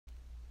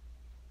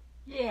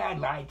Yeah, I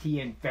lied to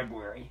you in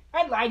February.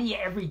 I lie to you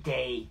every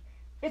day.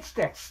 It's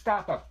to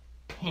stop a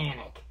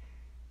panic.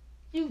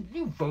 You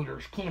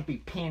voters can't be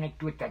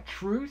panicked with the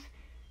truth.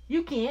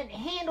 You can't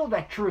handle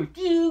the truth.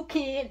 You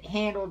can't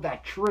handle the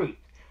truth.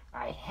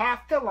 I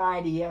have to lie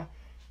to you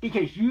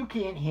because you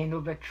can't handle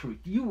the truth.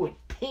 You would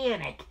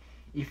panic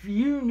if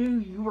you knew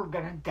you were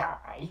going to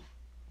die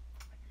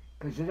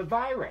because of the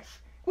virus,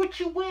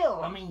 which you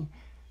will. I mean,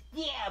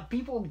 yeah,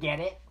 people get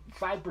it.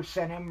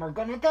 5% of them are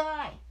going to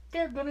die.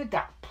 They're going to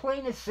die.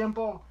 Plain and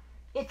simple.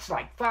 It's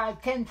like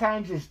 5-10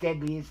 times as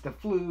deadly as the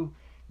flu.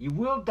 You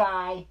will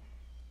die,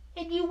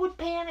 and you would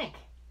panic.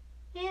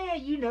 Yeah,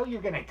 you know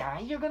you're going to die.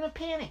 You're going to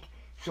panic.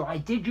 So I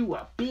did you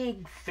a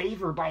big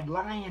favor by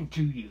lying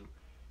to you.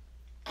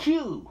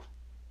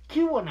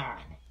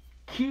 QANON.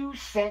 Q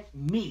sent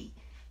me.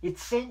 It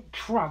sent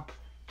Trump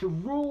to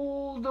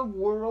rule the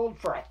world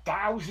for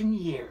 1,000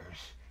 years.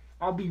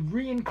 I'll be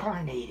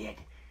reincarnated.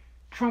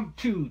 Trump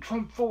 2,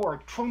 Trump 4,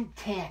 Trump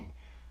 10.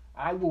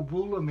 I will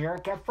rule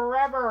America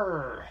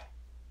forever.